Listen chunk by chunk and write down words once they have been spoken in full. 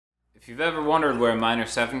you've ever wondered where minor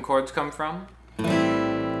 7 chords come from,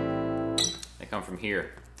 they come from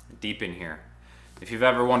here, deep in here. If you've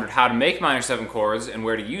ever wondered how to make minor 7 chords and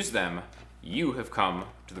where to use them, you have come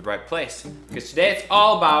to the right place. Because today it's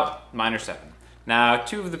all about minor 7. Now,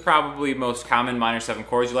 two of the probably most common minor 7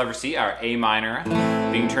 chords you'll ever see are A minor,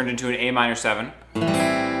 being turned into an A minor 7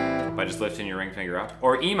 by just lifting your ring finger up,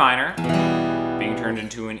 or E minor, being turned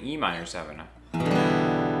into an E minor 7.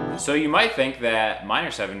 So you might think that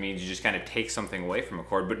minor 7 means you just kind of take something away from a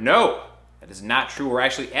chord, but no, that is not true. We're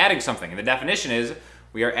actually adding something. And the definition is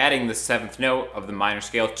we are adding the 7th note of the minor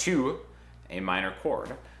scale to a minor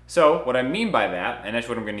chord. So what I mean by that, and that's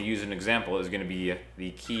what I'm going to use as an example, is going to be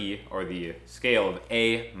the key or the scale of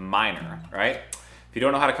A minor, right? If you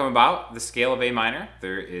don't know how to come about the scale of A minor,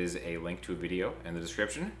 there is a link to a video in the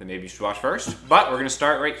description that maybe you should watch first. But we're going to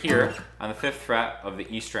start right here on the 5th fret of the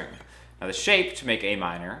E string. Now the shape to make A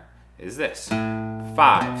minor is this: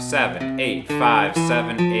 5, 7, 8, 5,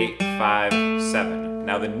 7, 8, 5, 7.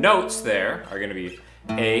 Now the notes there are going to be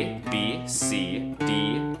A, B, C,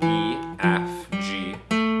 D, E, F, G,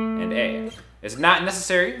 and A. It's not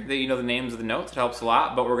necessary that you know the names of the notes. It helps a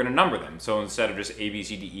lot, but we're going to number them. So instead of just A, B,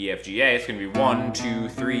 C, D, E, F, G, A, it's going to be 1, 2,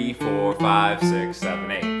 3, 4, 5, 6,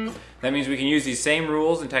 7, 8. That means we can use these same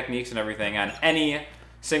rules and techniques and everything on any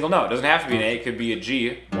single note. It doesn't have to be an A, it could be a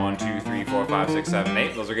G. 1, 2, 3, 4, 5, 6, 7,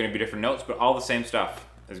 8. Those are going to be different notes, but all the same stuff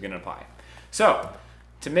is going to apply. So,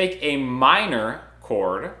 to make a minor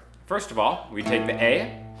chord, first of all, we take the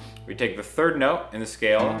A, we take the 3rd note in the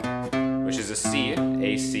scale, which is a C,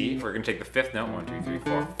 A, C. We're going to take the 5th note, 1, 2, 3,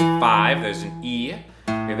 4, 5. There's an E.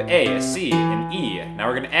 We have an A, a C, an E. Now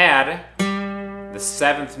we're going to add the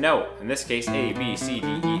 7th note. In this case, A, B, C,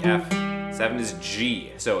 D, E, F. 7 is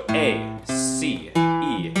G. So A, C,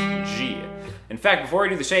 E, G. In fact, before we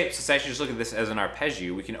do the shapes, let's actually just look at this as an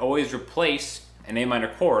arpeggio. We can always replace an A minor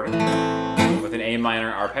chord with an A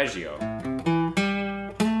minor arpeggio.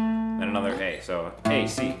 Then another A. So A,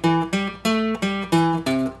 C.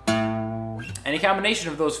 Any combination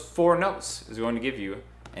of those 4 notes is going to give you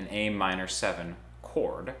an A minor 7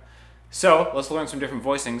 chord. So let's learn some different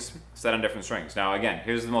voicings set on different strings. Now again,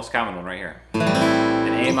 here's the most common one right here.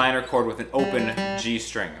 An A minor chord with an open G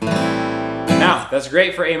string. Now, that's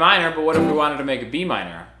great for A minor, but what if we wanted to make a B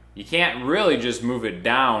minor? You can't really just move it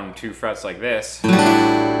down 2 frets like this.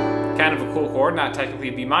 Kind of a cool chord, not technically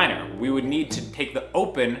a B minor. We would need to take the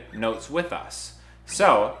open notes with us.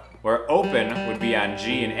 So, where open would be on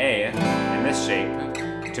G and A in this shape,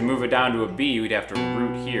 to move it down to a B, we'd have to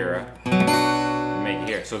root here and make it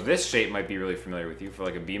here. So this shape might be really familiar with you for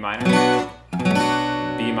like a B minor,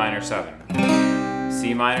 B minor 7,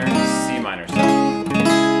 C minor, C minor 7.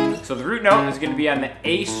 So the root note is going to be on the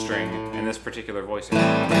A string in this particular voicing.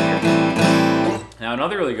 Now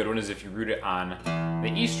another really good one is if you root it on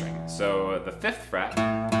the E string. So the 5th fret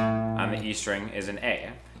on the E string is an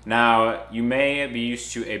A. Now you may be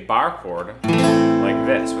used to a bar chord like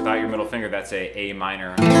this. Without your middle finger, that's a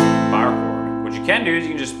minor bar chord. What you can do is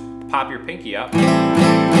you can just pop your pinky up,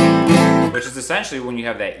 which is essentially when you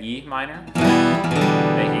have that E minor,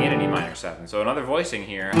 making it an E minor 7. So another voicing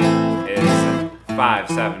here is 5,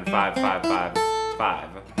 7, 5, 5, 5, 5.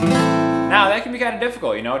 Now that can be kind of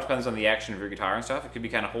difficult, you know, it depends on the action of your guitar and stuff. It could be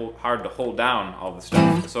kind of hard to hold down all the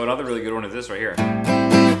stuff. So another really good one is this right here.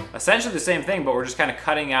 Essentially the same thing, but we're just kind of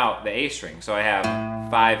cutting out the A string. So I have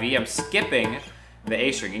 5E, I'm skipping the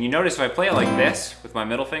A string. And you notice if I play it like this with my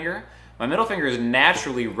middle finger is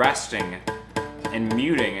naturally resting and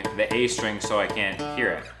muting the A string so I can't hear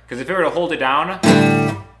it. Because if it were to hold it down,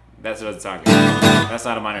 that doesn't sound good. That's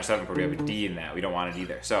not a minor 7 chord, we have a D in that. We don't want it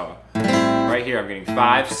either. So, right here I'm getting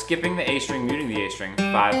 5, skipping the A string, muting the A string,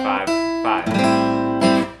 5, 5,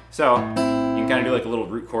 5. So, you can kind of do like a little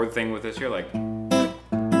root chord thing with this here, like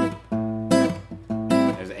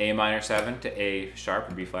there's A minor 7 to A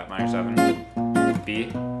sharp or B flat minor 7,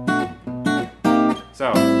 B.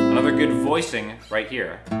 So, another good voicing right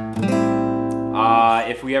here.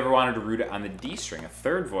 If we ever wanted to root it on the D string, a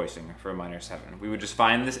 3rd voicing for a minor 7, we would just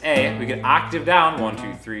find this A, we could octave down 1,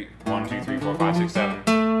 2, 3, 1, 2, 3, 4, 5, 6,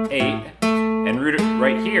 7, 8, and root it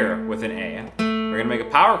right here with an A. We're going to make a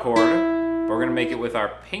power chord, but we're going to make it with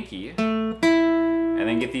our pinky, and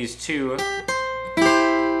then get these 2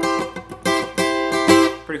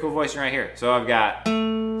 pretty cool voicing right here. So I've got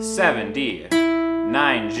 7D,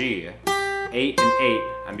 9G, 8 and 8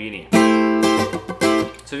 on B and E.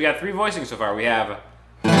 So we've got 3 voicings so far. We have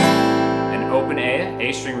an open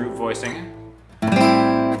A string root voicing,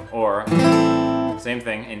 or same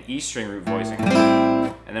thing, an E string root voicing,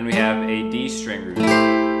 and then we have a D string root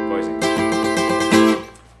voicing.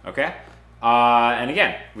 Okay? And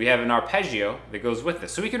again, we have an arpeggio that goes with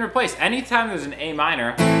this. So we can replace, anytime there's an A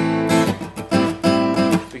minor,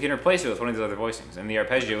 we can replace it with one of these other voicings. And the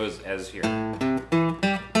arpeggio is as here.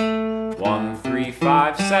 1, 3,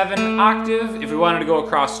 5, 7 octave. If we wanted to go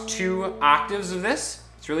across 2 octaves of this,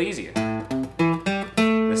 it's really easy.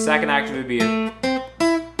 The second octave would be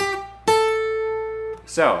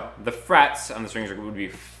so the frets on the strings would be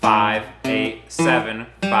 5, 8, 7,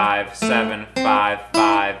 5, 7, 5,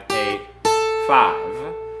 5, 8,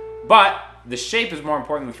 5. But the shape is more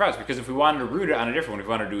important than the frets, because if we wanted to root it on a different one, if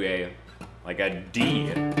we wanted to do a D,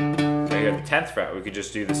 right here at the 10th fret, we could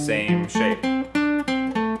just do the same shape.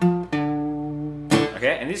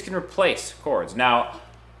 Okay, and these can replace chords. Now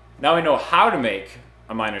we know how to make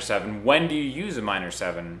a minor 7. When do you use a minor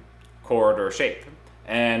 7 chord or shape?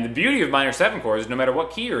 And the beauty of minor 7 chords is no matter what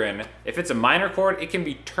key you're in, if it's a minor chord, it can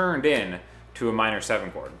be turned in to a minor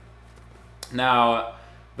 7 chord. Now,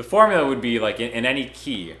 the formula would be like in any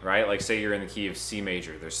key, right? Like say you're in the key of C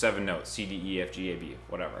major. There's 7 notes, C, D, E, F, G, A, B,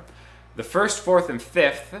 whatever. The 1st, 4th, and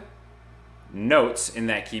 5th notes in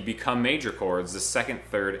that key become major chords. The 2nd,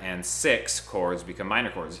 3rd, and 6th chords become minor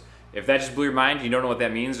chords. If that just blew your mind, you don't know what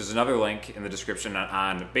that means, there's another link in the description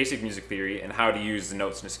on basic music theory and how to use the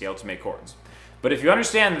notes in a scale to make chords. But if you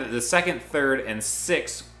understand that the 2nd, 3rd, and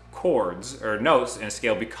 6th chords, or notes in a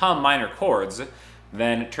scale, become minor chords,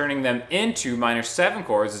 then turning them into minor 7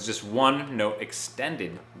 chords is just one note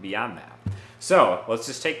extended beyond that. So let's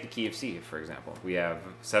just take the key of C, for example. We have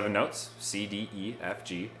 7 notes, C, D, E, F,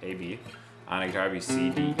 G, A, B. On a guitar, it'd be C,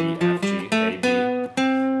 D, E, F, G, A, B,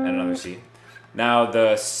 and another C. Now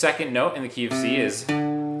the 2nd note in the key of C is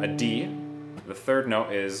a D. The 3rd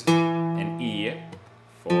note is an E.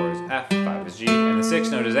 4 is F, 5 is G, and the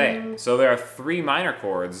 6th note is A. So there are 3 minor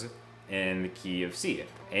chords in the key of C.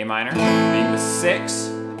 A minor being the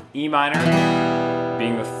 6, E minor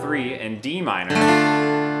being the 3, and D minor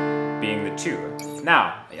being the 2.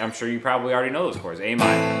 Now, I'm sure you probably already know those chords. A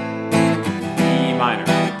minor, E minor,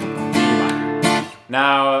 D minor.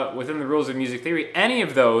 Now, within the rules of music theory, any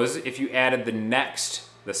of those, if you added the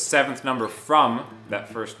 7th number from that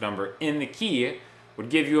first number in the key, would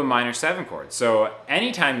give you a minor 7 chord. So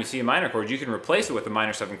anytime you see a minor chord, you can replace it with a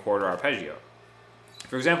minor 7 chord or arpeggio.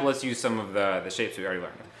 For example, let's use some of the shapes we already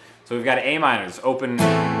learned. So we've got A minor, it's open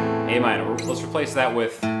A minor. Let's replace that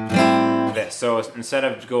with this. So instead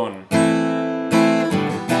of going,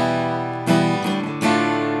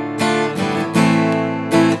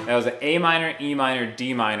 that was an A minor, E minor,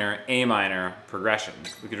 D minor, A minor progression.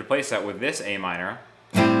 We could replace that with this A minor.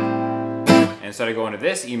 And instead of going to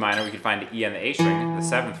this E minor, we could find the E on the A string, the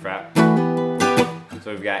 7th fret.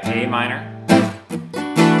 So we've got A minor.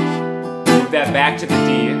 Move that back to the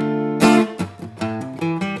D.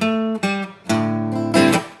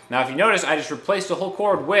 Now if you notice, I just replaced the whole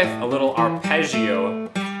chord with a little arpeggio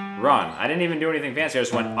run. I didn't even do anything fancy, I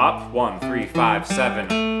just went up, 1, 3, 5,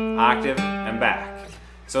 7, octave, and back.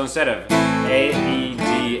 So instead of A, B,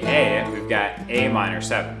 D, A, we've got A minor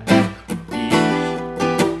 7. E,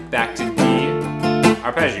 back to D,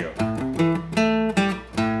 arpeggio.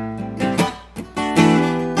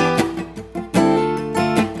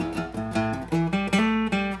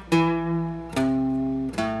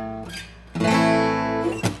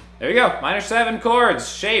 There you go, minor 7 chords,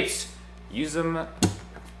 shapes. Use them,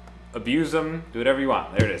 abuse them, do whatever you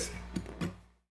want. There it is.